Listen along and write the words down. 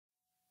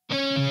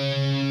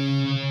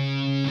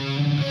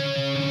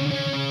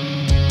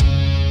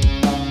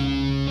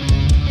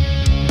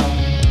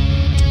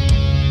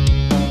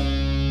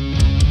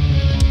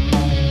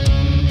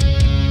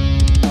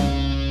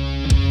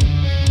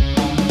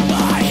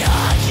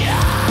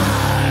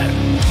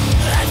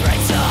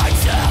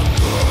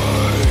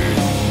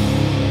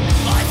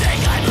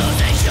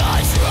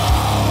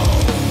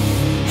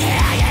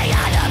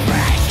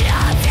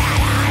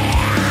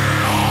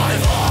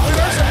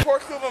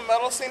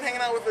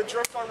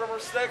Adrift on River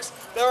Styx.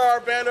 They're our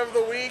band of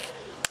the week.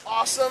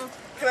 Awesome.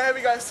 Can I have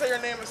you guys say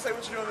your name and say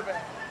what you do in the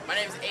band? My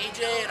name is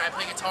AJ and I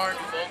play guitar and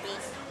do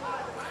vocals.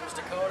 My name is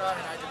Dakota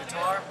and I do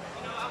guitar.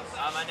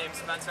 My name's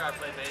Spencer, I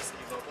play bass and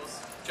do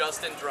vocals.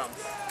 Justin, drums.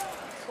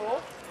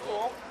 Cool,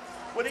 cool.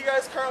 What are you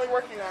guys currently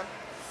working on?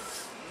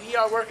 We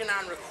are working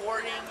on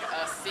recording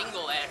a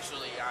single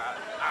actually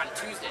on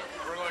Tuesday.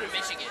 We're going to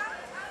Michigan.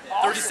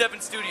 Awesome.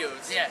 37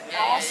 studios. Yeah.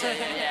 Awesome.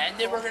 And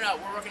then we're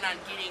working on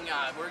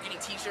getting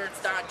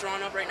t-shirts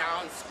drawn up right now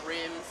and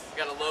scrims.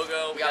 We got a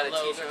logo. We got a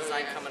t-shirt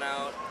design coming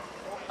out.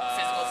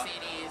 Physical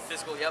CDs.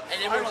 Physical, yep.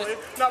 And then Finally.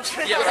 No, I'm just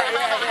kidding.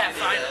 yeah,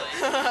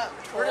 finally.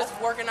 We're just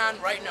working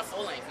on writing a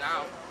full length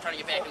now. Trying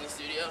to get back in the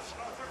studio.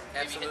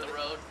 Maybe hit the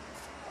road.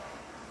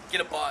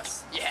 Get a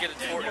bus. Yeah. Get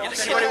a tour. Get a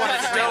Somebody short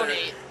wants to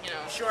donate, you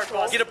know. Short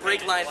bus. Get a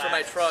brake line for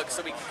my truck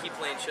so we can keep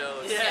playing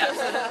shows. Yeah,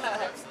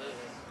 absolutely.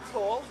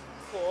 Cool,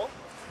 cool.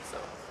 So,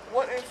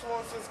 What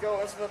influences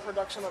go into the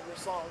production of your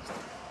songs?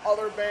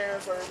 Other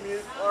bands or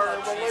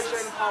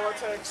religion,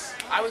 politics?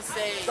 I would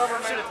say I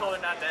should have told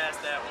her not to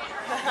ask that one.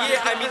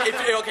 yeah, I mean,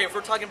 if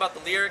we're talking about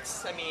the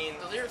lyrics, I mean,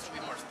 the lyrics would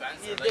be more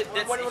expensive. Yeah,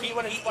 Like, what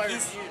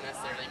inspires you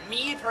necessarily?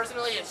 Me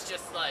personally, it's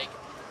just like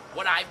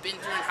what I've been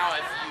through and how I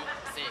view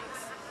things.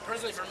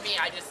 Personally, for me,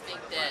 I just think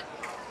that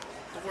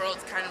the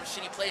world's kind of a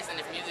shitty place, and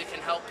if music can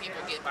help people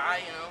get by,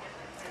 you know,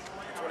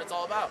 that's what it's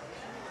all about.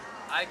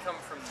 I come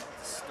from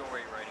the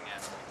story writing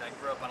aspect. I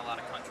grew up on a lot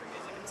of country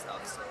music and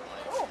stuff, so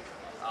like,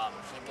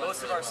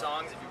 most of our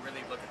songs, if you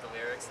really look at the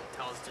lyrics, it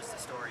tells just a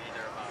story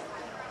either about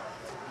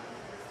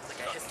Like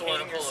a hating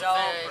historical yourself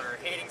event. or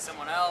hating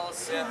someone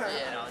else. Yeah.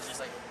 You know, it's just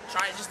like,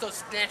 Just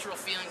those natural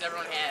feelings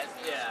everyone has.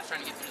 Yeah. Just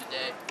trying to get through the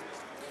day.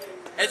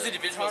 as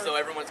individuals though,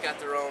 everyone's got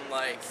their own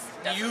like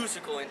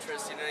musical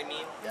interests. You know what I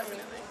mean?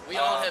 Definitely. We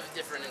all have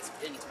different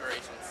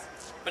inspirations.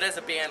 But as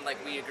a band, like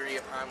we agree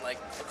upon like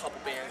a couple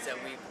bands that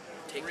we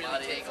take a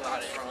lot of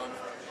influence from.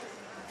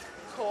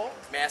 Cool.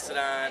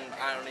 Mastodon,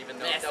 I don't even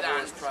know. Mastodon.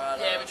 Devil's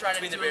Prada. Yeah, we try to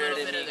Between do the a little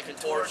Bird bit and of the Me,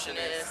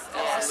 Contortionist.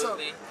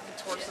 Absolutely.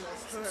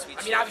 Contortionist.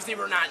 I mean, obviously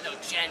we're not no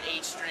Gen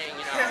 8 string,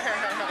 you know,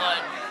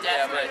 blood,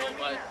 death metal,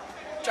 but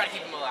try to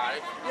keep them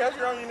melodic. You have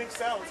your own unique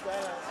style. It's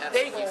badass.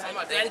 Thank you so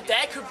much.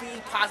 That could be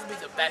possibly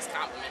the best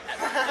compliment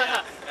ever.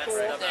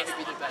 Yeah, that could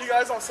be the best. You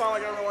guys don't sound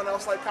like everyone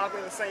else, like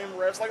copying the same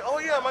riffs. Like, oh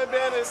yeah, my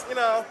band is, you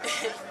know,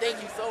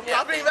 Thank you so much.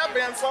 copying that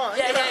band's song.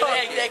 Yeah,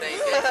 exactly.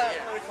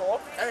 Really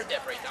cool. I heard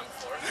that breakdown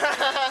before.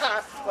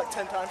 Like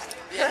 10 times.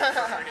 Yeah,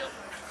 for real.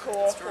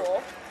 Cool,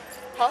 cool.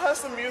 How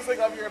has the music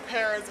of your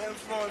parents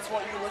influenced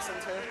what you listen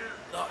to?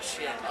 Oh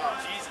shit.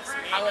 Jesus.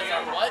 How is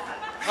our what?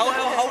 How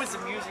has the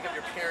music of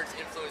your parents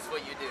influenced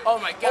what you do? Oh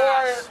my Or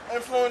gosh.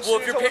 influence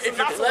Well, you if your to pa- listen if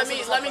your- not to Let listen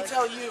me to let me something?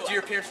 tell you. Do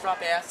your parents drop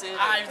acid?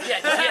 I was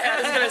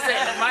gonna say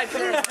that my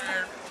parents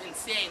were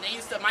insane. They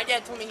used to. My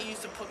dad told me he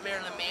used to put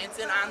Marilyn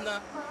Manson on the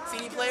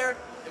CD player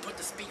and put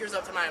the speakers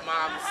up to my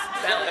mom's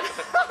belly.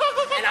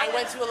 And I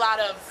went to a lot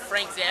of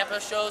Frank Zappa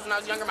shows when I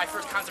was younger. My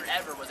first concert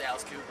ever was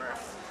Alice Cooper.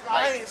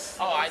 Nice.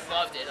 Oh, I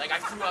loved it. Like I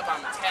grew up on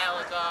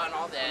Metallica and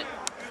all that.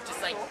 Just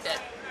like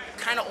that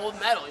kind of old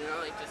metal, you know,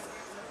 like just.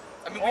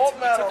 I mean, Old we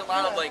metal, took a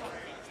lot of yeah. like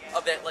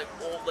of that like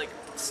old like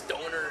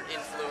stoner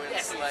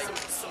influence, Yeah, like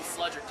some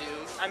sludge or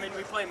doom. I mean,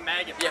 we play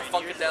Maggot Yeah,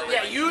 Brain. Funkadelic.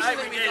 Yeah, usually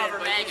we did it, cover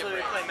but Maggot usually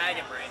Brain. we play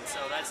Maggot Brain, so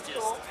that's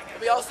just.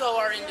 We also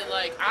are into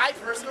like, I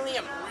personally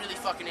am really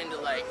fucking into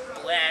like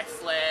Black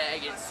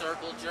Flag and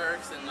Circle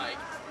Jerks and like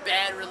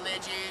Bad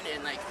Religion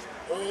and like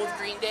old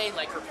Green Day,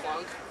 like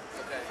Kerplunk.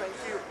 okay. Thank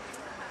you.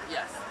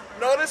 Yes.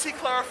 Notice he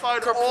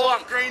clarified Kerplunk.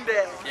 old Green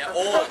Day. Yeah,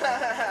 old.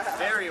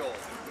 Very old.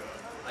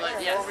 Like,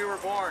 Like, yes. before we were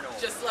born old.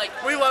 Just like,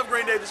 We love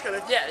Green Day, just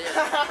kidding. yeah.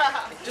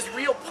 Just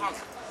real punk.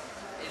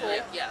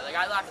 And, yeah, like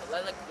I like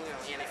you know,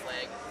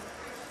 Anti-Flag.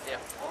 Yeah.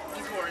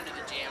 He's more into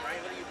the jam, right?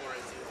 What are you more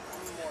into?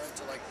 I'm more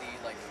into like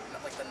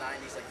the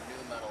 90s like new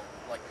metal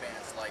like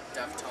bands like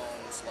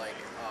Deftones, like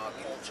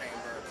Cold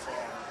Chamber, Korn.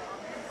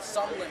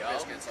 Some Limp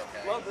Bizkit's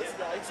okay. Love this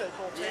guy. He said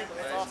Cold Chamber.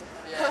 That's awesome.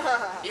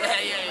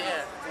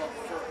 Yeah.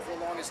 For the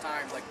longest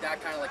time, like that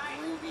kind of like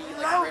groovy,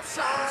 like riff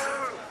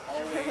sounds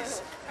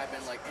always have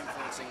been like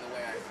influencing the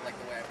way I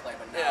play.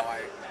 But now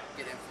I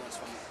get influenced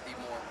from the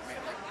more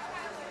like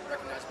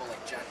recognizable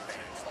like gent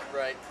bands,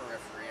 like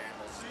Periphery,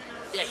 Animals.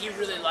 Yeah, he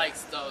really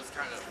likes those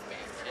kind of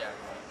bands, yeah.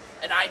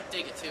 And I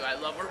dig it too. I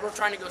love. We're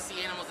trying to go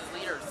see Animals as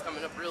Leaders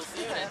coming up real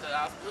soon at the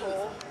House Blues.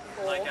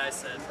 Cool. Like I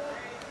said,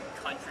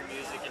 country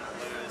music and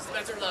blues.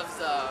 Like, Spencer loves.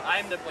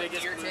 I'm the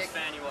biggest Ear blues Tick?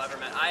 fan you will ever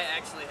met. I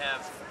actually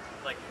have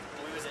like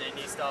blues and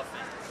indie stuff.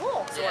 And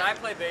Cool. so when I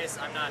play bass,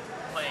 I'm not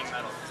playing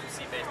metal because you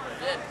see bass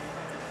players. Yeah.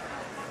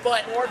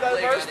 But More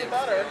diverse, the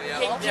better.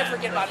 can't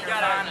forget about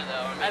Nirvana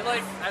though.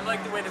 I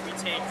like the way that we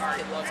take our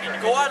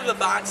Go out of the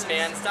box,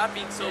 man. Stop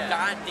being so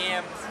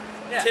goddamn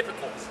Yeah.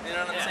 typical. You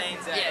know what I'm saying?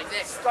 Yeah,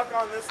 exactly. Stuck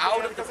on this Out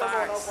band of the because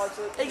everyone box. else likes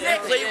it.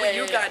 Exactly. Play what yeah,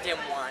 you yeah. goddamn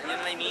want. You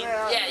know what I mean?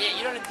 Yeah,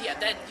 you don't have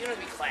to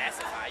be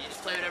classified. You just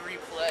play whatever you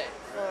play.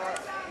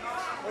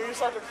 When you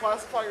start to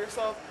classify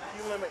yourself,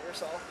 you limit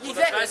yourself.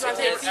 Exactly. That's what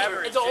I'm saying.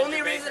 Forever, It's the only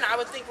ginger reason I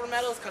would think we're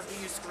metal is because we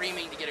use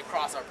screaming to get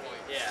across our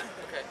point. Yeah.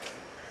 Okay.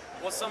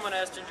 Well, someone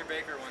asked Ginger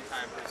Baker one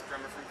time, who's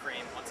drummer from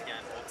Cream, once again,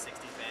 old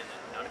 60s band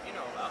that none of you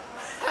know about.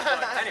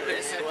 But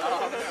anyways,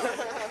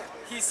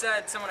 he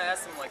said, someone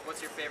asked him, like,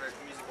 what's your favorite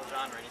musical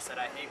genre? And he said,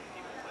 I hate when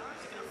people put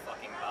music in a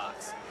fucking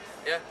box.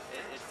 Yeah.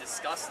 It's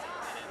disgusting.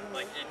 And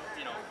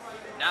you know,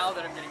 now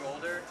that I'm getting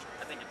older,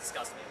 I think it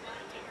disgusts me when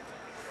I take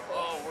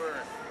oh,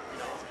 we're, you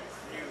know,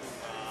 new,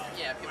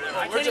 yeah, people whatever.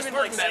 I can't even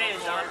like say a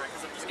genre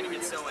because I'm just gonna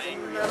get so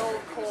angry.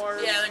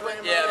 Metalcore. Yeah, like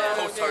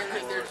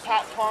post-hardcore. there's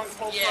Pop punk,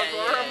 post-hardcore.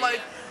 Yeah, I'm like,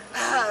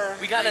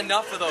 we got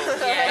enough of those.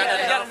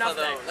 Yeah, we got enough of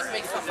those. Let's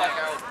make some fuck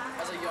out.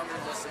 As a younger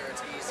listener,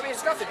 it's easy. I mean,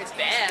 it's nothing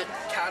bad.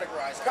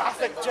 Categorize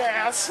gothic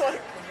jazz. Like,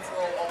 when you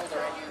grow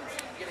older and you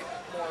get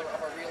more of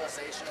a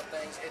realization of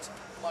things, it's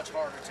much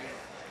harder to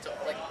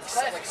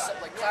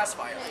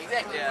classify it.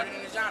 Exactly. Yeah. Put it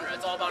in a genre.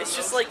 It's all about It's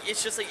just like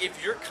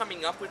if you're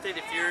coming up with it,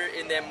 if you're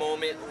in that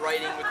moment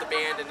writing with the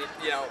band and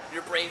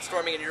you're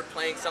brainstorming and you're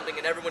playing something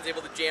and everyone's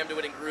able to jam to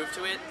it and groove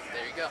to it.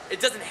 There you go. It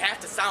doesn't have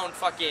to sound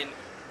fucking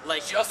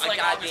like just like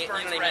August you know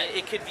Burns what I Red. mean?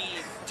 It could be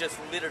just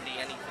literally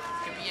anything.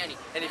 It could be any.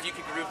 And if you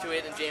could groove to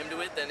it and jam to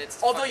it, then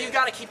it's. Although fucking, you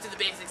gotta keep to the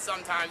basics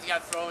sometimes. You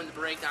gotta throw in the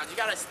breakdowns. You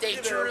gotta stay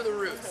true to the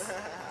roots.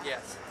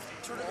 Yes.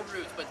 True to the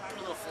roots, but put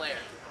a little flair.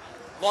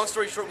 Long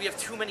story short, we have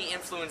too many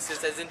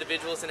influences as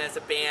individuals and as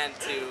a band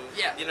to.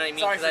 Yeah. You know what I mean?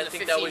 Sorry Because I for the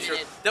think that was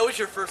 15-minute.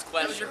 your first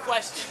question. That was your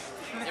question,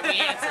 and we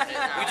answered it.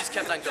 Now. We just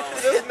kept on going.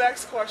 this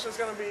next question is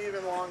going to be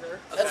even longer.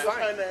 That's fine.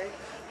 Depending.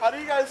 How do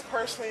you guys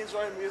personally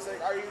enjoy music?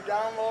 Are you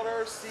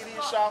downloaders, CD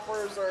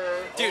shoppers, or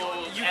Dude,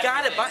 you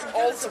gotta buy. You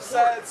old gotta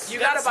support. cassettes? You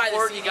gotta buy the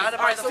support, CD. You gotta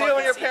buy Alright, the so fucking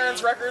Stealing your CD.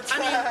 parents' records?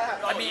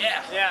 I mean,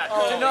 yeah. Yeah,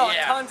 Oh, no,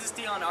 yeah. tons of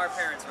stealing our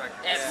parents' records.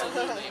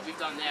 Absolutely, we've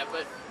done that.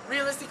 But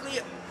realistically,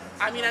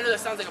 I mean, I know that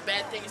sounds like a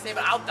bad thing to say,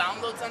 but I'll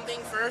download something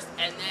first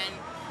and then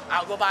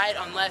I'll go buy it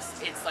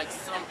unless it's like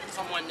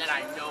someone that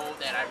I know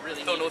that I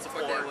really Don't know need what to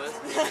support that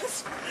support.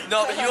 was.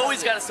 No, but you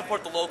always gotta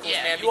support the locals,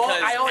 Yeah, man, you al-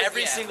 because I always-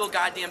 every yeah. single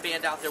goddamn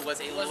band out there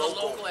was a Was a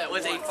local at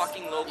was a once.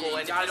 fucking local, Yeah, you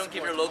and if gotta you don't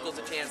give support your them. locals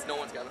a chance, no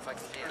one's got a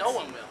fucking chance. No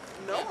one will.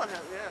 No one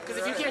has, yeah. Because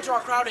if you can't draw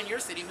a crowd in your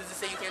city, who's to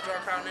say you can't draw a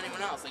crowd in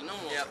anyone else? Like, no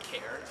one will Yep.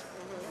 care.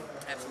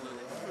 Absolutely.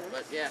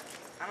 But yeah,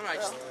 I don't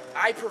know.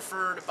 I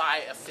prefer to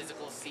buy a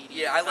physical CD.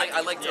 Yeah, I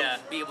like to Yeah.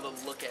 be able to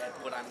look at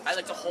what I'm. I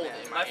like to hold it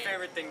in My hand.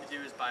 favorite thing to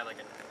do is buy like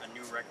a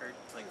new record,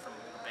 like from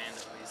a band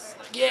at least.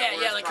 Like, Yeah, where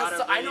yeah, it's like, 'cause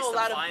product I know a released,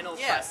 lot of- vinyl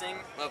yeah. pressing.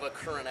 of a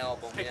current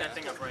album. Pick Yeah. that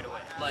thing up right away.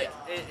 Like,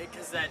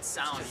 because that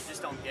sound, you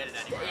just don't get it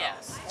anywhere Yeah.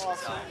 else.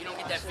 Awesome. You don't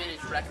get that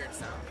vintage record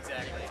sound.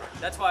 Exactly.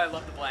 That's why I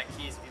love the Black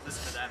Keys. If you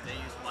listen to them, they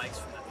use mics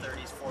from the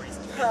 30s, 40s,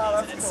 and 50s, Oh,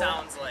 and that's it cool.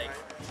 sounds like,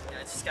 you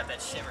know, it's just got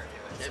that shimmer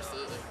to it.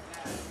 Absolutely.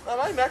 Now,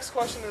 my next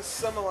question is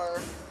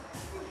similar.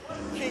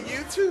 Can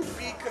YouTube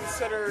be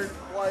considered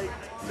like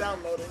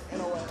downloading in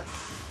a way?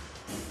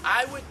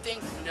 I would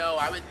think no.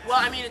 I would. Well,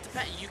 I mean, it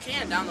depends. You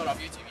can download off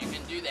YouTube. You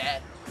can do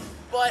that.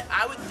 But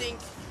I would think.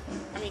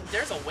 I mean,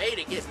 there's a way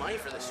to get money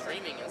for the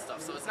streaming and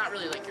stuff. So it's not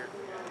really like you're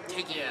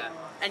taking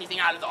anything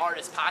out of the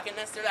artist's pocket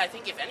necessarily. I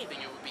think if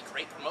anything, it would be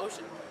great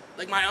promotion.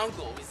 Like my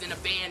uncle was in a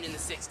band in the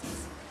 '60s.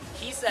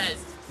 He says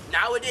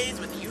nowadays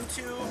with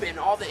YouTube and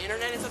all the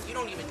internet and stuff, you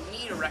don't even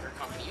need a record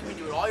company. You can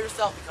do it all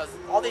yourself because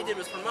all they did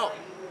was promote.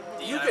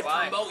 You could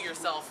DIY. promote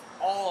yourself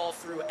all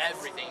through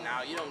everything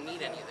now. You don't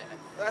need any of that.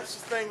 That's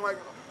the thing, like,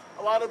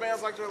 a lot of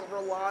bands like to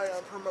rely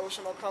on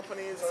promotional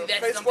companies or See,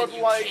 that's Facebook something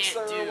you likes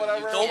can't or do.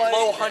 whatever. Don't Yeah.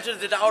 blow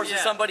hundreds of dollars to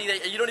Yeah. somebody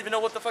that you don't even know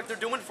what the fuck they're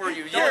doing for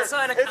you. Here, You're,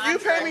 sign a if you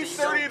pay me contract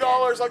that you don't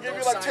 $30, I'll give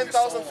you like Don't sign your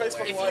 10,000 soul away.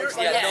 Facebook If likes. you're, Like,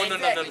 Yeah, yeah, no, no, no,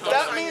 exactly. no, no. Don't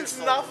that sign means your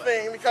soul away.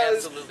 nothing because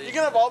Absolutely. you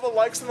can have all the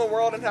likes in the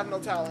world and have no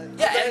talent.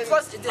 Yeah, Then and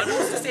plus,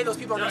 who's to say those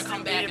people are going to Justin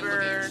come back and look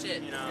at your Bieber,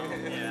 shit? you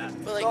know, yeah.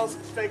 But like, those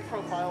fake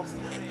profiles.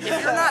 if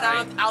you're not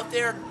out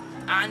there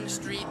on the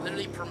street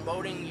literally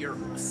promoting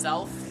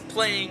yourself,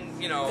 playing,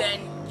 you know, then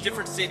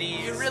different cities.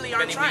 you really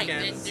aren't many trying.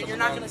 weekends, Then you're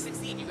not going to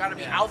succeed. You got to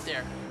be out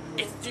there.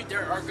 Dude,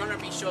 there are going to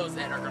be shows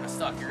that are going to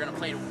suck. You're going to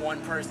play to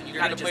one person. You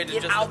You're got to gonna play just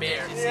to get just the out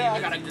there. band. Yeah.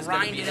 You got to Just gotta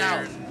grind be it there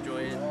out. and enjoy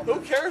it.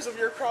 Who cares if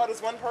your crowd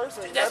is one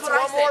person? That's what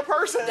one I say. more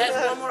person.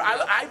 That's one more.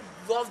 I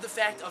love the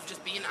fact of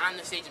just being on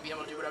the stage and being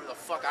able to do whatever the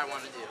fuck I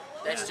want to do.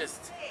 That's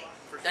just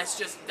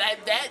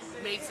that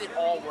makes it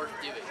all worth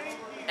doing.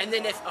 And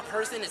then if a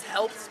person is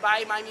helped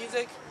by my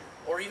music,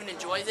 or even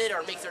enjoys it,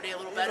 or makes their day a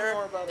little better,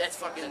 more about it. that's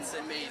fucking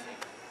amazing.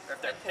 Or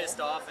if they're pissed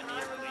off and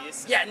need a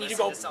release, Yeah, need to listen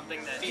go something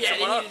that Yeah, they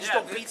someone need up. to just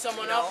go beat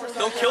someone up or something.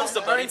 Don't kill Or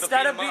somebody, but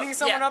instead beat of 'em up. beating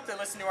someone Yeah. up, they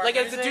listen to our Like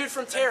as music. the dude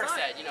from then Terror fine.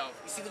 said, you know,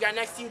 you see the guy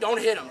next to you, don't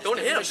hit him. Just Don't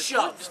give hit him. a Just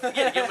shove.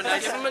 yeah, give him a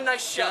nice, Give him a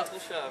nice shove. gentle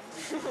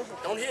shove.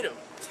 Don't hit him.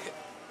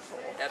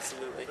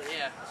 Absolutely. But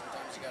yeah,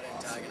 Sometimes you gotta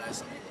antagonize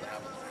some people to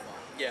have a little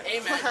fun. Yeah.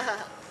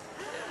 amen.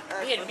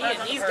 me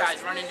and these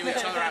guys run into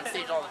each other on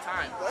stage all the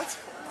time. That's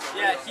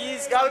Yeah,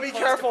 he's Gotta be close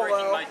to careful, breaking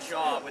though. my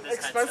jaw with his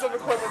expensive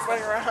headset. equipment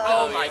running around.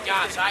 Oh my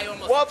gosh, I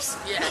almost. Whoops.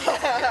 Yeah.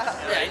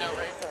 Yeah, I know,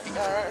 right?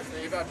 Alright.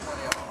 You've had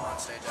plenty of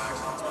on-stage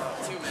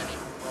accidents. Too many.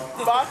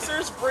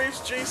 Boxers, briefs,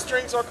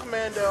 G-strings, or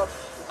commando.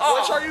 Oh.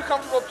 Which are you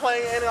comfortable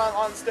playing in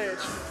on stage?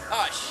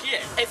 Oh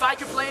shit. If I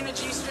could play in a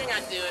G-string,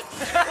 I'd do it.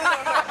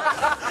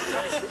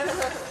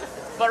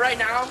 But right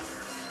now,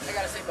 I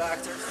gotta say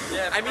boxers.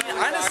 Yeah, I mean,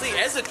 honestly,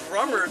 as a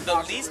drummer, the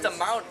least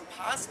amount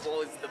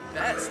possible is the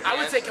best. I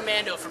would man. say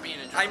commando for being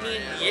a drummer. I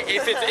mean,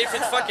 if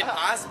it's fucking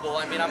possible.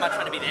 I mean, I'm not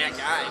trying to be that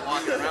guy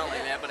walking around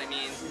like that, but I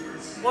mean,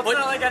 well, it's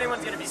not like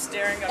anyone's gonna be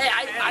staring at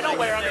Hey, I don't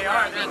wear underwear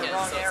on they're in the weekends,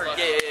 wrong so it's area.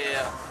 like-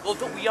 yeah.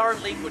 Well, we are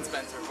in Lakewood,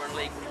 Spencer. We're in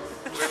Lakewood.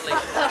 We're in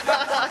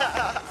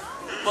Lakewood.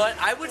 But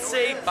I would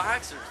say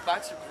boxer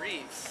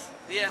briefs.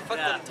 Yeah, fuck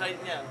Yeah. them tight.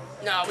 Yeah.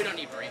 No, we don't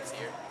need briefs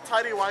here.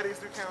 Tidy whities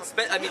do count.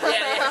 I mean,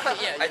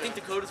 Yeah. I think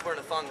Dakota's wearing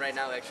a thong right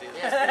now, actually.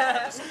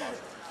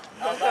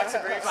 Boxer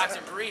briefs.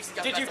 Boxer briefs.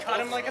 got Did you best of cut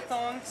them both like a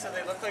thong so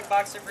they look like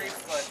boxer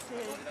briefs? But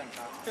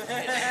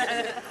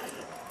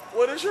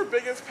What is your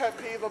biggest pet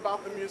peeve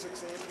about the music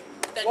scene?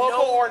 That Local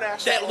no- or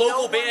national? That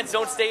local bands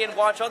don't stay and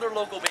watch other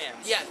local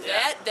bands. Yeah,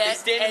 that. They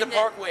stand in and the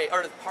parkway,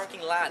 or the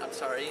parking lot, I'm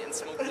sorry, and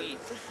smoke weed.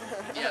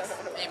 Yes,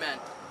 amen.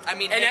 I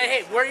mean, And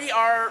hey, we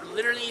are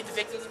literally the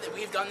victims of that.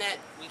 We've done that.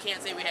 We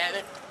can't say we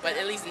haven't, but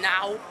at least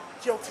now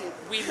Guilty.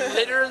 we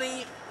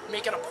literally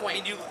make it a point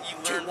I mean, you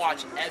to learn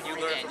watch from- every you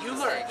learn band. from You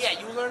mistakes. learn, yeah,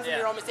 you learn from Yeah.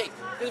 your own mistakes.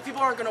 Because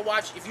people aren't gonna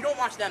watch. If you don't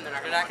watch them, they're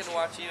not they're gonna not watch going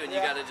to watch you, and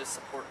Yeah. you got to just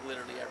support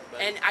literally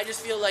everybody. And I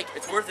just feel like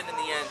it's worth it in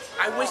the end.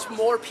 I wish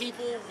more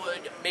people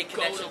would Make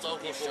go to connections with local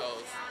people.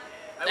 shows.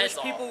 I That's wish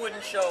all. people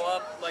wouldn't show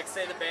up. Like,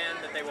 say the band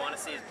that they want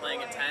to see is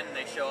playing at 10, and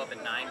they show up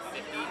at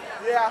 9:50.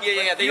 Yeah.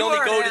 Yeah, they You only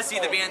are go an to see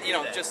the asshole band, you to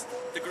know, do that. just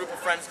the group of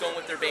friends going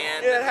with their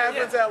band. Yeah, it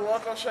happens at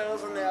local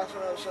shows and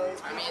national shows.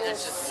 I mean, People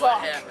that's just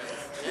suck. what happens.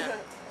 Yeah.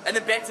 And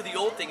then back to the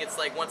old thing, it's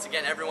like, once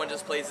again, everyone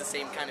just plays the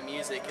same kind of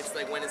music. It's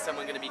like, when is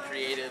someone going to be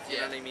creative? You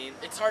know what I mean?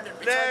 It's hard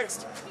to.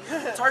 Next.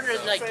 It's hard to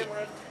like. Same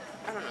word.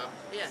 I don't know.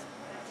 Yeah.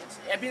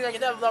 I mean, like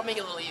that'll make it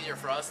a little easier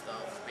for us, though.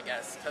 I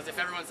guess, because if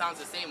everyone sounds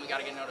the same, we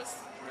gotta get noticed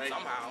Right.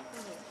 somehow.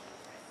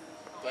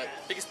 But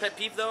Biggest pet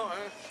peeve, though?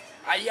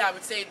 I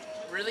would say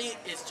really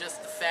it's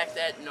just the fact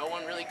that no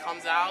one really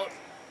comes out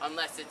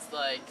unless it's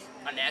like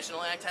a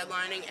national act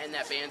headlining and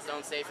that bands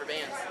don't stay for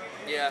bands.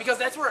 Yeah. Because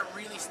that's where it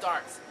really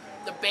starts.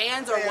 The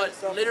bands are Bands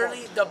what don't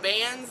literally the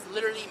bands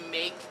literally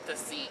make the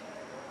scene.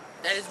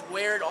 That is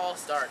where it all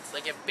starts.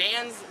 Like if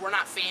bands were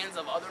not fans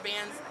of other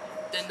bands,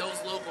 then those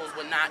locals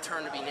would not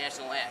turn to be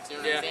national acts. You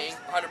know what I'm saying?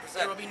 100%.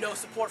 There would be no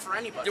support for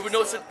anybody. There would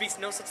be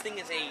no such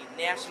thing as a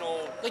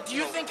national. Like, do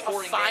you think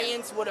touring band.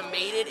 Defiance would have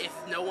made it if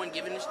no one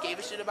gave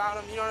a shit about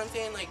them? You know what I'm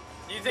saying? Like,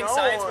 Do you think No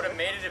science one. would have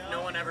made it if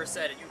no one ever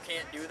said it? You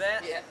can't do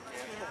that? yeah.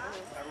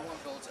 Everyone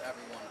builds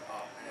everyone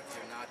up, and if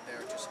you're not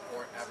there to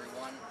support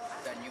everyone,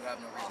 then you have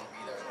no reason to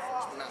be there in the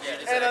first place. No, Yeah, you're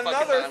just And a fucking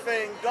another band.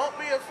 thing, don't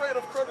be afraid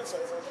of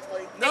criticism.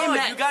 Like, No,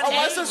 Amen. you got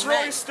unless it's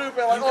really Amen.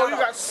 stupid, like, You oh, you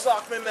gotta- guys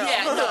suck, then no.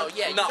 Yeah, no,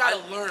 yeah, you No, gotta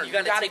learn. You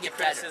gotta take get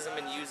the better. criticism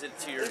and use it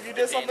to your If you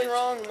did something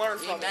advantage. wrong, learn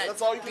from it. Amen.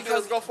 That's all you can do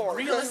Because is go for it.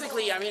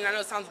 realistically, I mean, I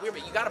know it sounds weird,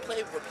 but you gotta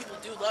play what people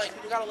do like.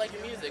 People gotta like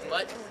your music,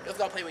 but you also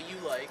gotta play what you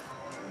like.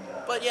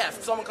 But yeah,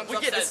 if someone comes Well,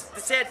 up yeah, and says,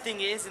 the sad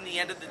thing is, in the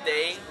end of the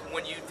day,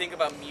 when you think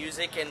about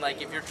music and like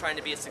if you're trying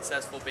to be a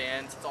successful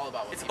band, it's all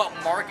about what it's people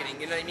about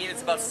marketing. You know what I mean?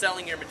 It's about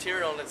selling your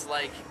material, and it's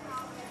like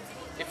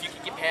if you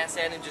could get past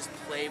that and just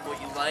play what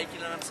you like. You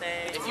know what I'm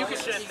saying? If you could-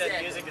 Shit that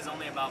exactly. music is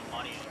only about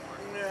money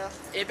anymore.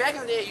 Yeah. Back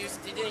in the day,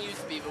 it didn't used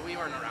to be, but we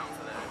weren't around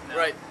for that.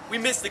 Right. We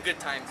missed the good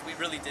times. We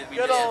really did. We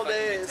Good missed the old fucking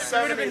days. good times. We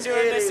would have been 70s,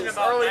 doing this in 80s,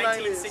 about early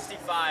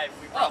 1965.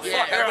 We Oh, probably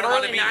fuck, I wouldn't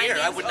want to early be here.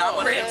 I would not 90s?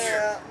 want to be Oh,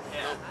 here. Yeah.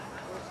 Yeah.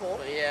 Cool.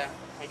 But yeah,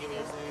 I give you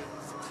a saying.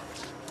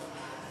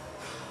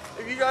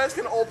 If you guys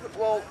can open,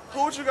 well,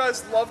 who would you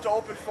guys love to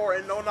open for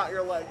and no, not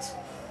your legs?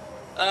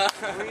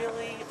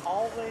 Really?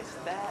 Always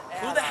that?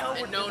 Who the hell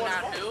would And no, we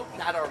want not to who?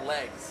 Not our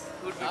legs.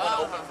 Who would we want to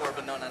open for,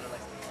 but no, not our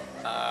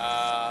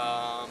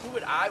legs? Who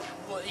would I?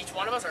 Well, each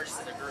one of us, or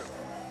just as a group?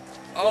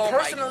 Oh Well,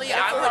 personally, my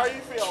God. How I you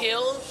would feel?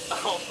 kill.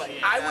 Oh my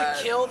I God.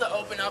 would kill to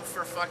open up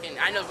for fucking.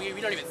 I know we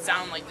don't even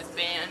sound like this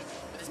band,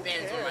 but this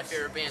band is one of my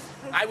favorite bands.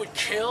 I would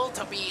kill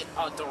to be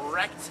a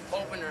direct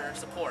opener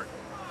support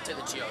to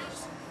the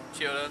Chiodos.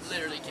 Chiodos.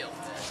 Literally kill.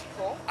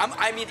 Cool.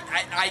 I mean,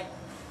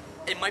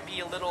 it might be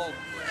a little.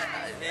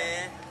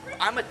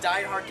 I'm a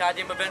diehard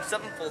goddamn Avenged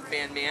Sevenfold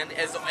fan, man.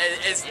 As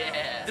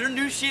Yeah. their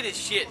new shit is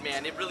shit,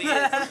 man. It really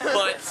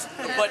is.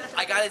 but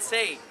I gotta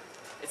say,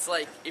 it's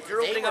like if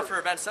you're They opening up were- for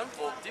Avenged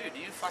Sevenfold, dude,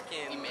 you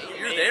fucking You made it.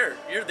 you're there.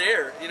 You're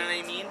there. You know what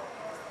I mean?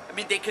 I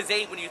mean, because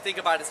when you think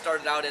about it,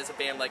 started out as a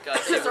band like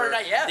us. They started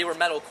out, yeah. They were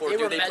metalcore, They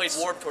dude. were They played Mets.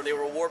 Warped Tour. They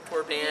were a Warped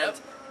Tour band, Yep.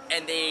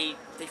 and they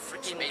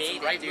freaking Made made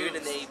some it, right dude.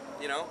 moves. And they,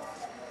 you know.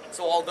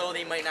 So although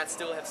they might not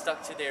still have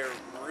stuck to their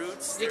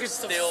roots, They they're could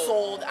have still.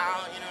 sold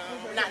out, you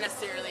know, not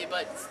necessarily,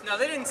 but No,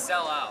 they didn't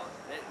sell out.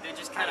 They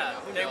just kind I don't know,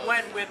 who of they knows?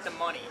 went with the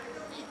money,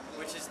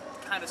 which is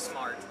kind of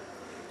smart.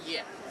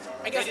 yeah.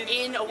 I guess didn't-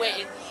 in a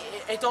way,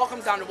 yeah. it all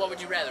comes down to what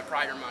would you rather,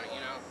 pride or money, you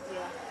know?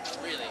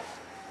 Yeah. Really.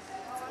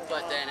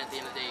 But then at the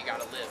end of the day, you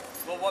gotta live.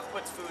 Well, what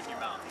puts food in your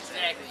mouth?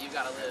 Exactly, you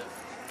gotta live.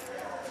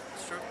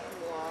 It's true.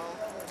 Wow.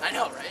 I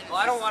know, right? Well,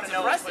 I don't want It's to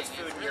know what depressing, puts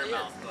food it in your really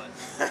mouth,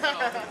 is.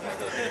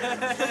 but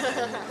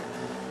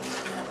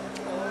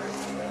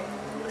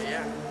But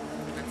yeah,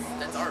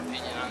 that's our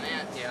opinion on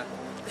that. Yeah.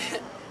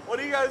 What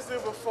do you guys do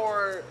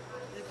before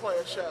you play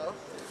a show?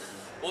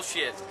 Well,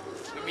 shit.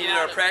 We meet at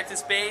our practice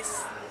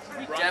space.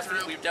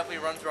 run We've definitely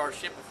run through our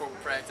shit before we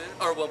practice,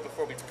 or well,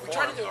 before we perform. We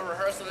try to do a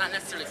rehearsal, not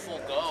necessarily full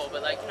go,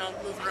 but like, you know,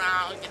 move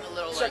around, get a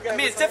little like. I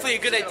mean, it's definitely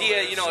a good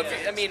idea, you know. If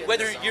Yeah. I mean,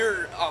 whether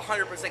you're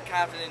 100%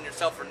 confident in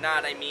yourself or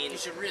not, I mean, You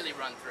should really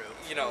run through.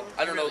 you know,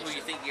 I don't know really who you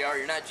should. think you are.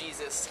 You're not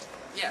Jesus.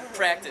 Yeah,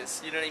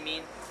 Practice, you know what I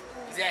mean?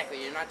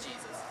 exactly. You're not Jesus.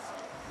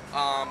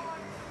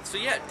 So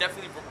yeah,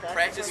 definitely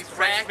practice. We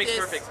Practice makes practice.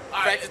 perfect.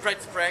 All right.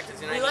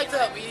 Practice. You know what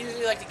I mean? We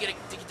usually like to get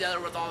together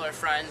with all our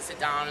friends, sit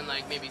down and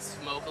like maybe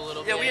smoke a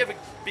little bit. Yeah, we have a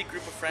big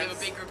group of We friends. have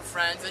a big group of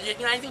friends, and you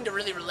know, anything to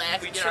really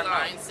relax We and get our chill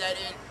out. mindset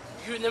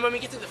in. And then when we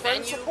get to the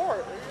Friend venue,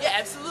 support. yeah,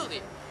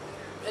 absolutely.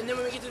 And then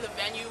when we get to the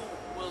venue,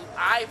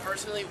 I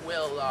personally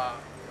will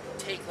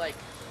take like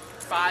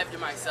 5 to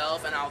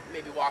myself, and I'll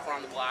maybe walk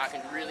around the block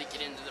and really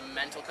get into the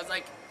mental, because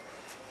like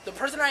the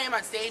person I am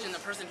on stage and the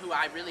person who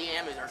I really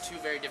am are 2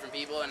 very different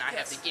people, and I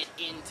have to get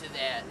into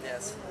that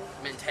Yes.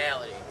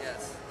 mentality.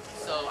 Yes.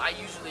 So I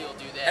usually will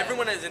do that.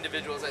 Everyone as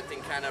individuals, I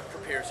think, kind of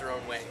prepares their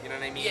own way. You know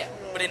what I mean? Yeah.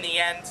 But in the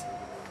end,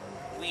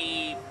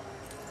 we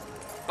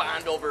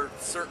bond over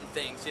certain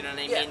things. You know what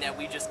I mean? Yeah. That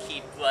we just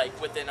keep like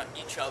within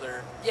each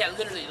other. Yeah,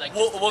 literally, like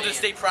We'll the just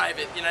stay band.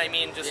 private. You know what I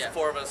mean? Just Yeah. the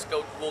 4 of us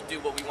go. We'll do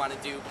what we want to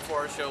do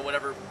before our show.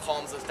 Whatever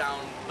calms us down,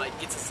 like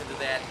gets us into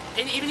that.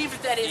 And even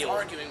if that is Deal.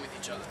 arguing with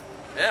each other.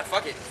 Yeah,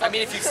 fuck it. I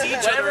mean, if you see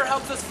each Whatever other,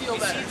 helps us feel you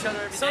see better. each other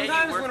every day,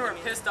 Sometimes you work when we're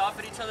with- pissed off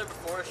at each other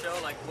before a show,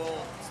 like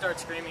we'll start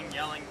screaming,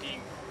 yelling, being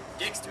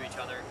dicks to each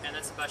other, and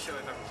that's the best show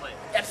we've ever played.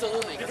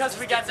 Absolutely. Because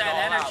we it got gets it that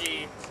all out.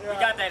 energy, we Yeah.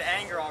 got that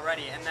anger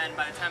already, and then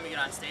by the time we get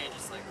on stage,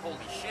 it's like, holy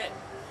shit,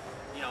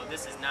 you know,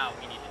 this is now,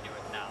 we need to do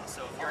it now.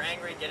 So if you're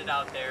angry, get it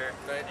out there,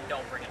 Right. and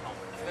don't bring it home.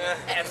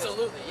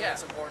 Absolutely, yeah.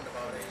 What's important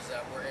about it is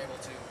that we're able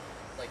to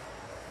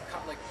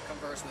like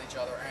converse with each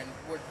other, and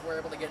we're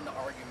able to get into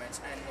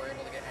arguments, and we're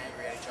able to get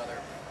angry at each other.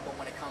 But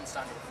when it comes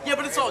time to perform, Yeah,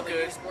 but it's we're all able to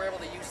good. we're able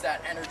to use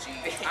that energy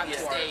On the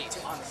to our-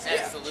 stage. on the stage.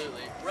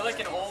 Absolutely. We're like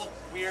an old,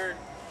 weird,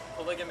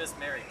 polygamous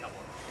married couple.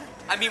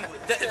 I mean,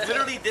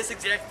 literally, this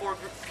exact 4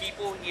 group of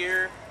people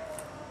here.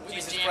 We've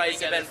Jesus been Christ,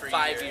 it's jamming been together for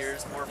 5 years.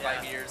 years, 4 or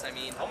 5 years. I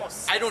mean,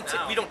 Almost I don't. 6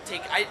 now. We don't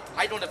take.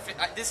 I don't.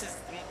 This is,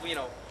 you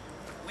know,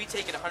 we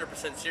take it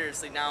 100%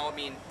 seriously now. I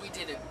mean, We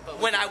did it, but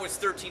when I was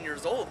 13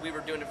 years old, we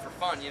were doing it for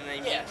fun. You know what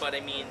I mean? Yeah. But I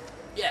mean,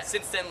 yeah.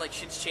 since then, like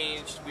shit's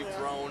changed. We've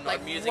grown. Like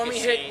our music when we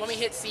has hit changed. when we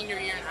hit senior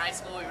year in high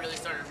school, we really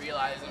started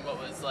realizing what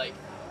was like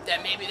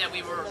that maybe that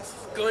we were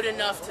good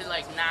enough to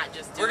like not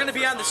just. Do We're gonna it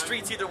be for on the fun.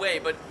 streets either way,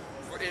 but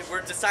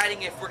we're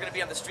deciding if we're gonna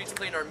be on the streets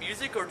playing our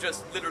music or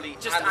just literally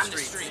Just on the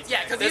streets.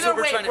 Yeah, because That's either what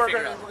we're way trying to we're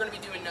figure gonna, out. we're gonna be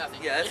doing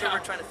nothing. Yeah, that's you what know?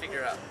 we're trying to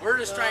figure out. We're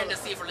just trying to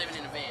see if we're living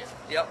in a van.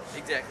 Yep,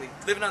 exactly.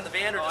 Living on the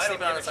van or Oh, just I don't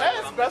sleeping on the give a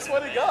sidewalk. That's the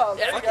best way to go. Yeah,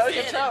 There you fuck go. it, You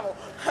man. can travel.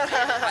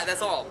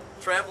 That's all.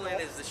 Traveling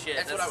is the shit.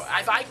 That's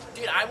what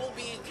dude, I will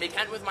be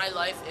content with my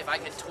life if I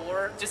could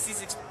tour. just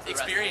these rest of it.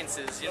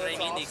 experiences. You know what I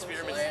mean? The That's awesome.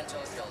 experiments. Play until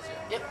it kills you.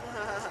 Yep.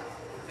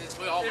 It's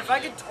what we all If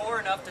wanna I could tour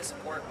enough to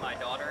support my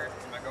daughter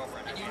and my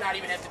girlfriend, do. You not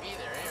even have to be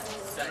there. Yeah.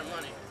 Send her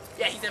money.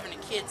 Yeah, he's having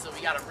a kid, so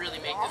we gotta really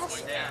make this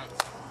one Yeah. count.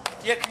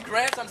 Yeah,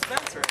 congrats on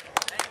Spencer.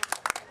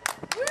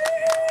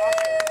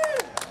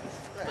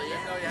 But You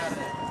yeah, know you have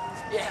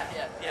it.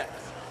 yeah. Yeah.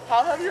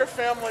 How have your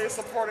family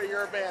supported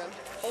your band?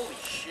 holy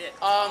shit.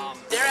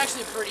 They're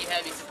actually pretty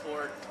heavy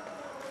support.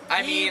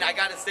 I mean, I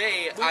gotta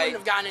say, We wouldn't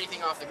have gotten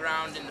anything off the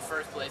ground in the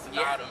first place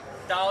without them.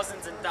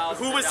 Thousands and thousands.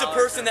 who of was the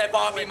dollars person that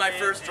bought me my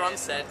equipment first drum and-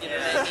 set? You know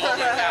Yeah. what I Oh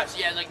mean? my gosh,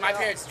 yeah, like my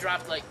parents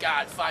dropped like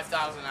God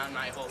 5,000 on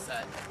my whole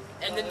set,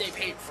 and then they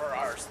paid for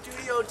our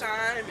studio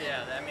time.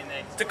 Yeah, I mean,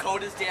 they.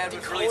 Dakota's dad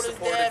was really Dakota's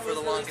supportive dad for was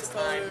the really longest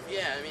supportive. time.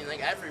 Yeah, I mean,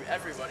 like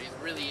everybody's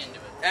really into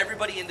it.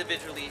 Everybody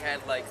individually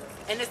had like,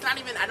 And it's not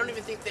even, I don't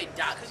even think they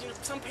doubt, because you know,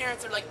 some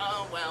parents are like,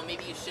 oh, well,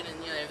 maybe you shouldn't,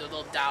 you know, they have their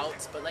little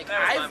doubts, but like,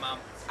 That was my mom.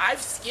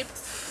 I've skipped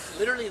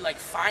literally like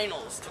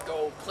finals to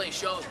go play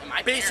shows, and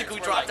my basically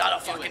parents were dropped like, out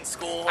of "Do fucking it."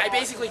 school. I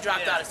basically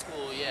dropped Yeah. out of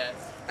school, yeah.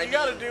 I You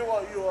gotta mean, do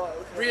what you love.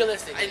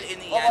 Realistically. in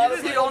the A lot He end.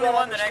 was the people only don't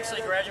one that understand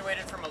actually it.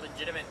 graduated from a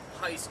legitimate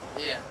high school.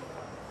 Yeah.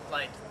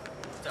 Like,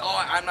 so. Oh,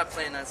 I'm not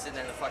planning on sitting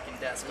at a fucking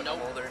desk when I'm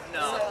Nope. older.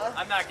 no, Yeah.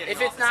 I'm not getting If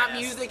off it's not this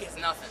ass. music, it's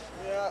nothing.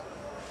 Yeah.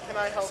 Can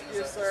I help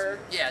you, sir?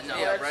 Yeah, no.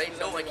 Yeah, right?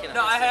 No, I cannot.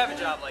 No, I have a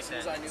job like As soon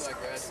as that. I knew I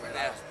graduated,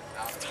 Yeah.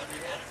 I was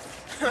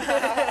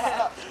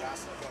out.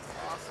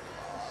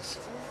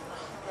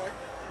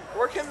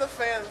 Where can the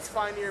fans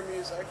find your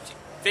music?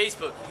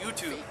 Facebook,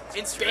 YouTube,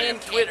 Instagram,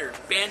 Bandcamp. Twitter,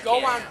 Bandcamp.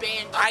 Go on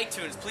Bandcamp.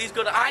 iTunes. Please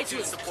go to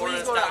iTunes. Support Please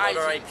us. go to Download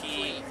our iTunes. IP.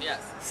 Please,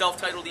 yes.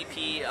 Self-titled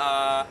EP.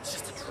 It's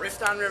just a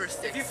drift on River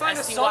Styx. If you find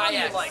a song you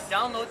STYX. like,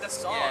 download the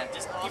song. Yeah.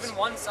 Just even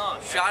one song.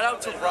 Shout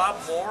out to Rob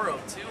Morrow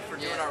too for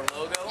doing Yeah. our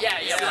logo. Yeah,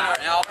 He's yeah. doing our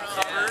album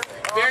cover,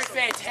 Very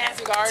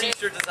fantastic artist.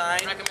 t-shirt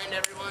design. Recommend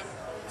everyone.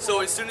 So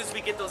as soon as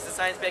we get those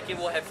designs back in,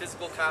 we'll have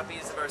physical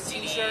copies of our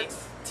CD, T-shirts.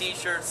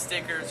 T-shirts,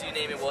 stickers, you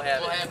name it, we'll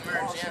have We'll it. have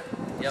merch, yeah.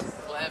 Yep.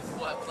 We'll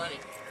have plenty.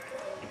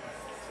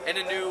 And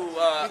a new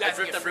guys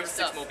Adrift get on free River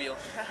Styx stuff. mobile.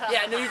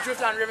 Yeah, no, you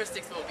drift on River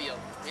Styx mobile.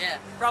 Yeah.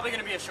 Probably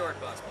gonna be a short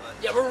bus, but.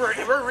 Yeah,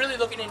 we're really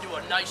looking into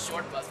a nice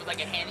short bus with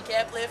like a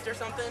handicap lift or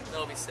something.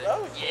 That'll be sick.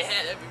 Oh, Yeah,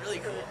 that'd be really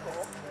cool.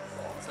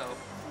 So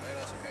Maybe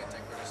that's okay.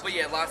 Take for this. But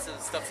yeah, lots of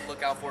stuff to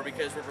look out for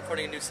because we're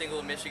recording a new single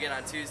in Michigan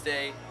on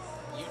Tuesday.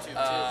 YouTube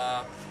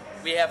too.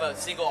 We have a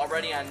single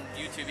already on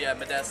YouTube, yeah,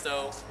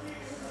 Modesto.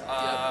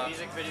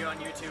 Music video on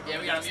YouTube. Yeah,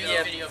 we got a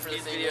music video for the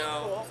music single.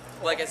 video.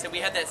 Like I said, we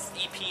had that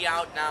EP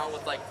out now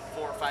with like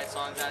 4 or 5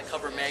 songs on it.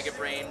 Cover Mega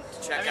Brain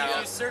to check I mean, if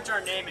you out. search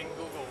our name in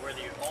Google, we're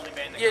the only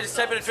band that Yeah, comes just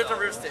type in up, Adrift on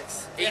so- River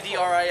Styx.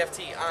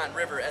 ADRIFT on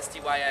River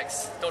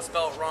STYX. Don't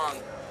spell it wrong.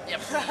 Yeah,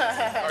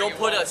 please. Don't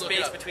put a Look it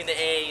space up. between the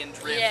A and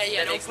Drift. Yeah,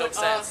 that don't makes no put,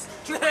 sense.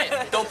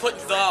 Don't put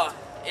the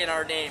in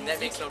our name. That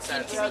makes no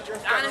sense.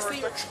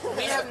 Honestly,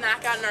 we have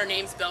not gotten our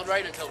name spelled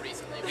right until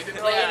recently. We've been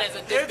playing as a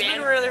It's band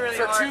been really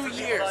for hard 2 for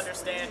people years. to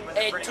understand when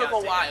they're It putting took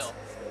out a while. tickets.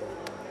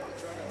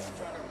 I'm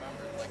trying to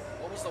remember, like,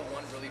 what was the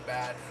one really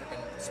bad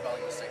freaking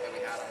spelling mistake that we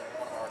had on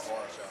one of our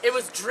horror shows? It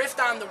was Drift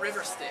on the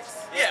River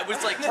Styx. Yeah, it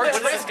was like Or what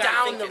is this Drift guy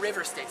down thinking? the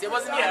River Styx. It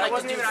wasn't Yeah, even it like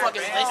wasn't the dude even our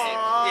fucking band. listened.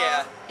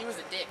 Yeah. He was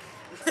a dick.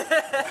 He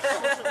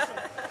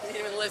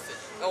didn't even listen.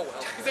 Oh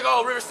well. He's like,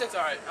 oh, River Styx,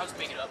 alright, I'll just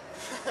make it up.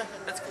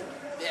 That's cool.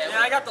 Yeah, Yeah,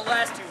 I got the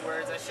last 2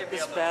 words. I should be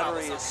This able to follow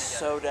battery is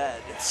something so dead.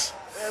 It's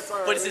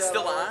alright, But is we it got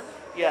still it. on?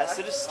 Yes,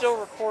 it is still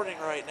recording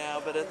right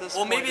now, but at this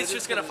Well, point... maybe it's it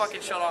just is gonna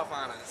fucking shut off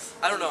on us.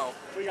 I don't know.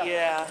 We got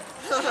Yeah,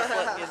 just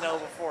letting you know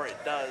before it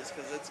does,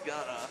 because it's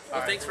gonna.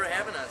 Well, thanks for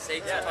having us. Hey,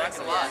 Yeah, for thanks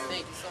talking a lot. to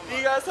Thank you so Do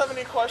you much. guys have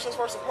any questions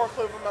for support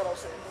Cleveland metal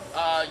scene?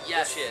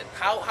 Yes. Bullshit.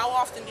 How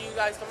often do you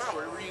guys come out?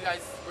 Where do you guys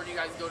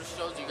go to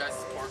shows? Do you guys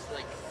support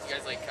you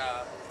guys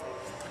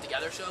put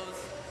together shows?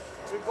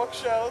 We book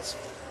shows,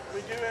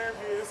 we do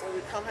interviews, and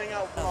we come hang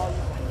out with all you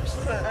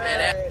fuckers.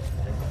 And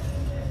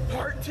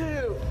Part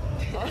 2.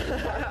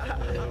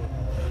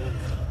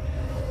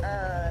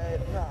 Alright,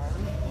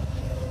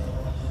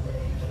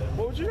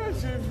 what would you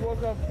guys do if you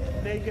woke up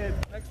naked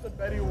next to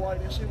Betty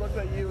White and she looked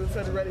at you and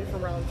said ready for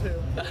round 2?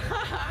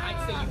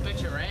 I'd say you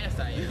bet your ass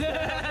I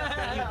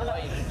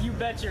am. You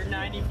bet your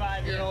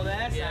 95-year-old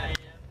ass Yeah. I am.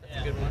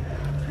 That's a good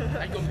one.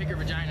 I'd go pick her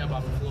vagina up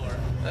off the floor.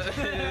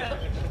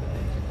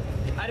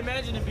 I'd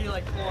imagine it'd be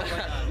like pulling like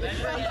a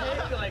measuring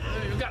tape. Like,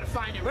 You gotta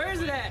find it. where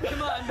is it at?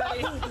 Come on,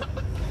 buddy.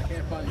 I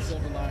can't find the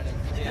silver lining.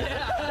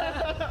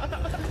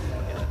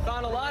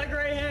 Found a lot of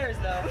gray hairs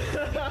though.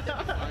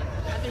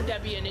 I think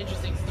that'd be an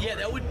interesting story.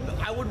 Yeah,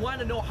 I would want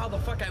to know how the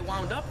fuck I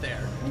wound up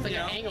there. It's like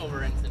a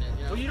hangover incident,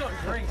 you know? Well, you don't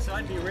drink, so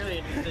I'd be really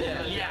interested.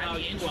 I'd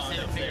be interested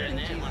in figuring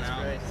that one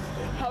out.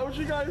 How would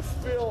you guys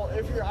feel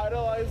if your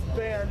idolized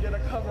band did a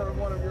cover of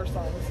one of your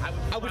songs?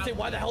 I would say,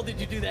 why the hell did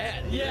you do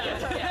that?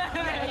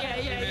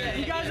 Yeah.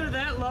 You guys are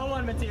that low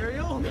on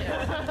material?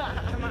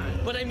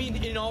 But I mean,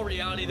 in all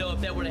reality, though,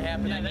 if that were to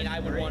happen, I mean, I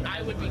would want.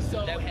 I would be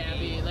so that would be-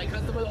 happy. Like,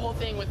 cause the whole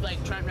thing with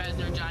like Trent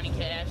Reznor and Johnny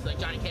Cash, like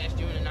Johnny Cash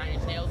doing a 9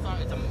 Inch Nails song,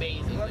 it's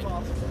amazing. That's Like,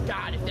 awesome.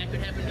 God, if that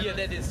could happen to Yeah, us,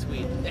 that is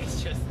sweet.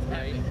 that's just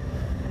epic.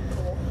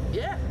 Cool.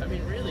 Yeah, I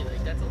mean, really,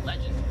 like that's a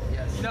legend.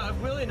 Yes. You know, if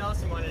Willie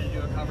Nelson wanted to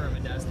do a cover of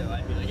Modesto,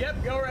 I'd be like,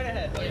 yep, go right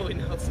ahead. Willie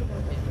Nelson.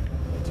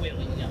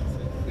 Willie Nelson.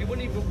 We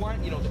wouldn't even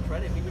want, the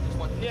credit. We would just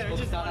want him to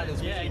focus on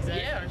his yeah, music.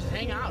 exactly. Yeah, or just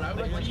hang out. I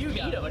would like, What do you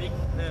got, buddy?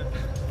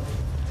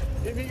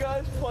 If you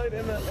guys played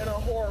in a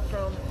horror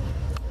film,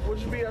 would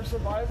you be a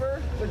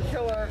survivor, the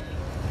killer,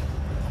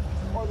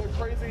 or the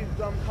crazy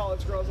dumb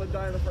college girls that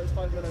die in the first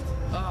 5 minutes?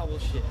 Oh, well,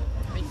 shit.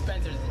 I think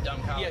Spencer's the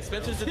dumb college. Yeah,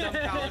 Spencer's the dumb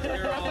college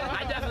girl.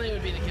 I definitely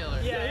would be the killer.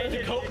 Yeah,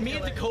 Me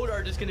and Dakota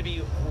are just gonna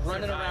be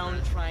running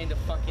around trying to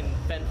fucking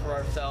fend for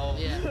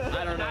ourselves. Yeah.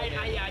 I don't know. I'd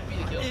man. be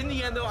the killer. In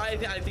the end, though, I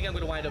think I'm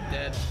gonna wind up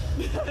dead.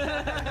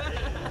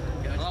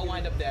 I'll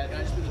wind up dead. Can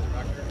I just be the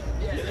director?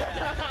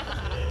 Yeah.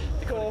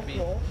 Cool, be.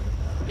 cool.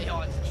 They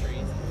all have some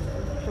trees.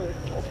 Pretty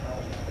cool.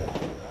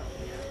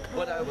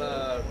 But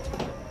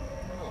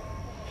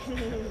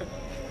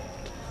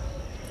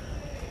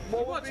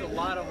We watch a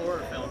lot of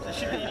horror films. This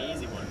should be an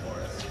easy one for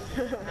us.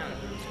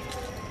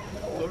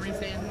 What were you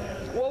saying?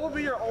 What would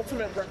be your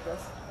ultimate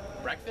breakfast?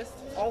 Breakfast?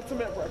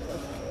 Ultimate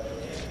breakfast.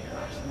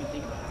 Let me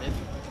think about this.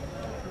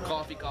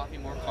 coffee,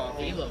 more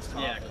coffee. He loves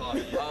coffee. Yeah,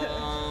 coffee.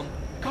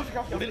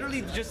 Coffee.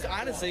 Literally, just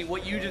honestly,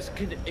 what you just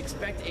could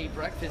expect a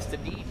breakfast to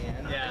be,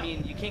 man. Yeah. I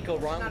mean, you can't go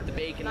wrong with the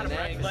bacon and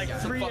eggs. Like some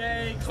 3 fucking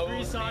eggs, 3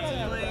 toast, sausage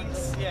man.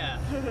 links. Yeah.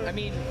 I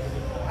mean,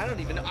 I don't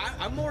even know.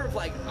 I'm more of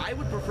like, I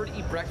would prefer to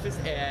eat breakfast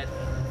at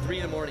 3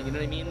 in the morning, you know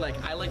what I mean?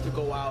 Like, I like to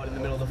go out in the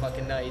middle of the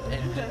fucking night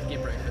and just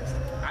get breakfast.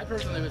 I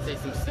personally would say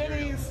some cereal.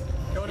 Denny's.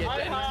 Go to Yeah,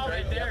 Denny's IHOP.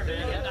 right there,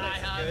 man. Yeah, That's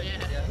IHOP, good.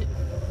 yeah.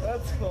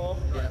 That's cool.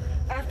 Yeah.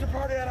 After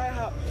party at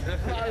IHOP.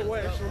 I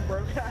wish. I'm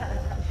broke.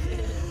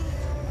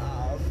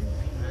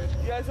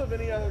 You guys have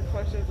any other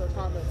questions or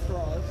comments for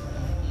us?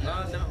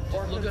 No.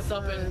 Or look us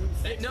up and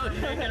No,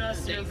 Making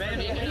us your thanks for band.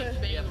 being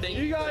here. thank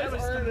You guys That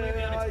was earned it.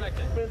 completely And, like,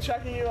 unexpected. been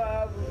checking you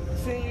out,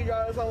 seeing you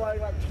guys on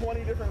like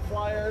 20 different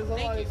flyers. I'm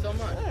Thank like, you so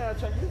much. Yeah,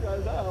 check you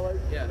guys out. Like,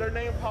 Yeah. their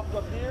name popped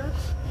up here.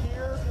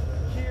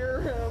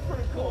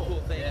 Pretty cool.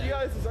 Cool, thank You you.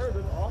 guys deserve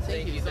it. Awesome.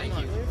 Thank you so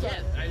much.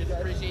 Yeah, I just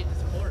appreciate the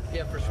support.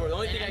 Yeah, for sure. The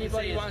only And thing I can say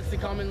anybody is wants to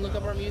come and look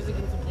up our music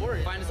and support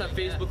it. find us on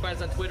Facebook, find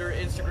us on Twitter,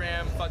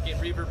 Instagram, fucking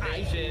Reverb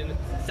Nation,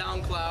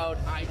 SoundCloud,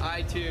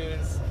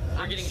 iTunes.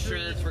 We're getting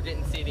shirts, we're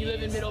getting CDs. You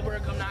live in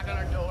Middleburg, come knock on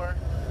our door.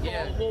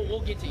 Yeah.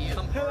 We'll get to you.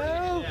 Come party.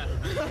 Hello?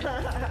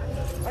 Yeah.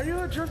 Are you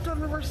Adrift on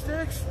River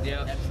Styx?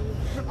 Yeah.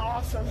 Absolutely.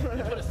 Awesome.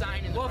 Put a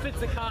sign in the Well, if it's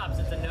the cops,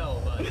 it's a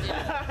no, but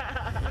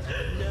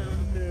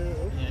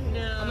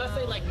no. Unless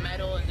they like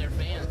metal and they're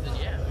fans, then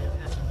yeah.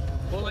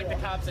 well, like the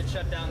cops that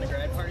shut down the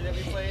grad party that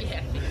we played.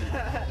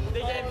 Yeah.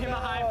 They gave him a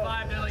high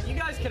five. They're like, you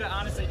guys could have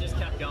honestly just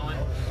kept going.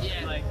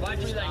 Yeah. Like, why'd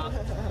you we stop?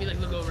 we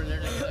look over and they're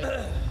just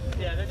like,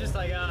 Yeah, they're just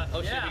like,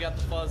 Oh shit, we got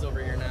the fuzz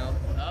over here now.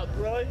 up.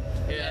 Really?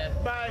 Yeah.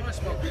 Bye. I'm gonna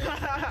smoke.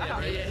 Yeah,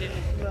 right.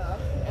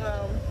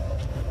 Nah.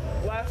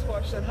 Last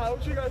question. How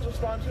would you guys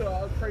respond to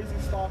a crazy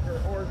stalker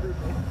or a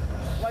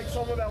groupie? Like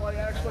someone that like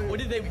actually... What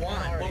did they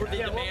want? What were they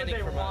Yeah, what would demanding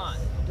they from want?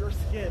 us? Your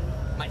skin.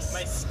 My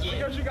skin.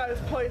 Because you guys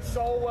played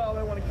so well,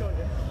 they want to kill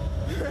you.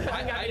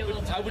 I would have, You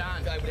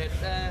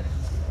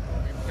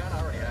kind of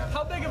already have.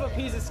 How big of a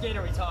piece of skin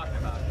are we talking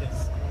about?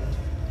 'Cause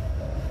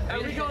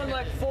are we going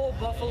like full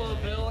Buffalo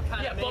Bill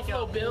kind of makeup?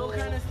 Buffalo Bill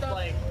kind of stuff.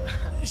 Like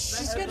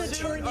She's gonna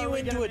turn you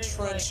into a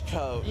trench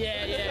coat.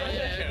 Yeah,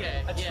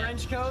 okay. a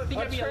trench coat? I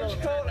think A I'd be a little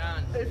trench coat turned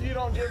on. if you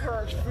don't give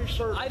her a free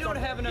shirt. I don't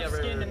have enough Yeah, right,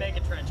 skin to right. make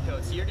a trench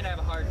coat, so you're gonna have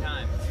a hard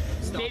time.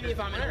 Maybe if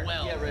I'm in a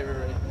well. Yeah, right.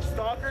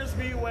 Stalkers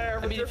beware.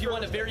 I mean, if you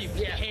want a very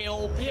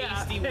pale,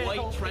 pasty, pale,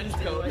 white trench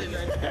coat, pasty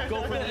then white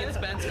go for the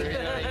Spencer. You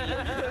know what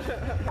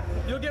I mean?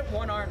 You'll get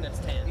one arm that's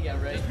tan.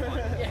 Yeah, right.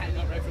 Yeah, I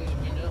know, right from the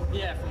window.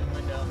 Yeah, from the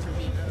window. From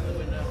me, from the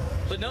window.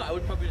 But no, I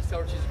would probably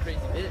discover she's a crazy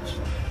bitch.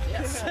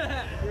 Yes.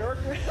 You're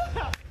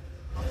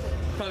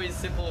Probably as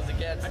simple as it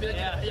gets. I'd be like,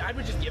 Yeah. I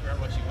would just give her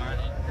what she wanted.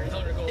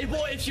 Tell her to go.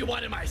 Well, if she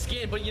wanted my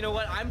skin, but you know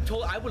what? I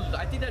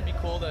think that'd be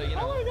cool though. You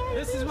know.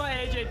 This is why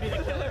AJ'd be the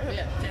killer.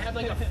 Yeah, to have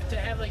like a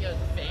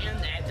fan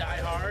that die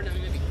hard, I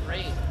mean, it'd be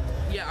great.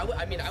 Yeah,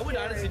 I would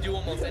honestly do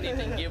almost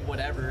anything, give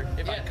whatever,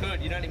 if I Yeah.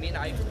 could. You know what I mean?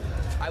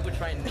 I would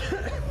try and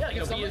like be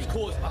if as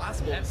cool as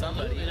possible with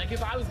Absolutely. somebody. Like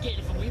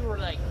if we were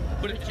like,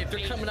 But if they're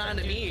coming on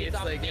to me, it's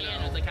like, you know.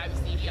 it's like I have a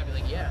CD, I'd be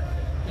like, yeah,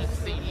 this is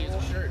a CD, here's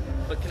a shirt.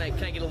 But can I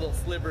get a little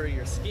sliver of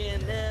your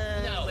skin?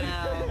 No.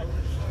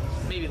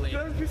 Maybe Can I later.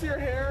 have a piece of your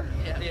hair?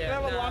 Yeah. Can I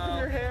have a lock of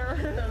your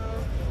hair?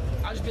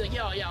 I'll just be like,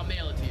 yeah, I'll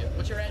mail it to you.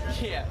 What's your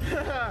address? Yeah.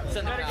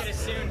 Send Better get it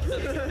soon,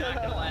 because it's not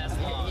gonna last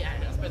long. Yeah,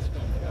 I know. Spencer's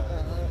going.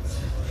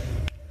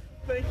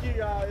 Thank you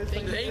guys.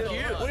 Thank you. We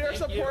are Thank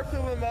support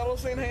through the metal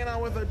scene, hanging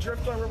out with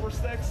Adrift on River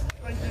Styx.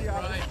 Thank you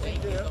guys. Right,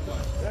 thank you so much.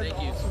 That's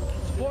Thank you. awesome.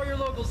 Support your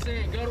local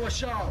scene. Go to a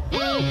show.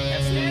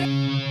 That's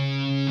it.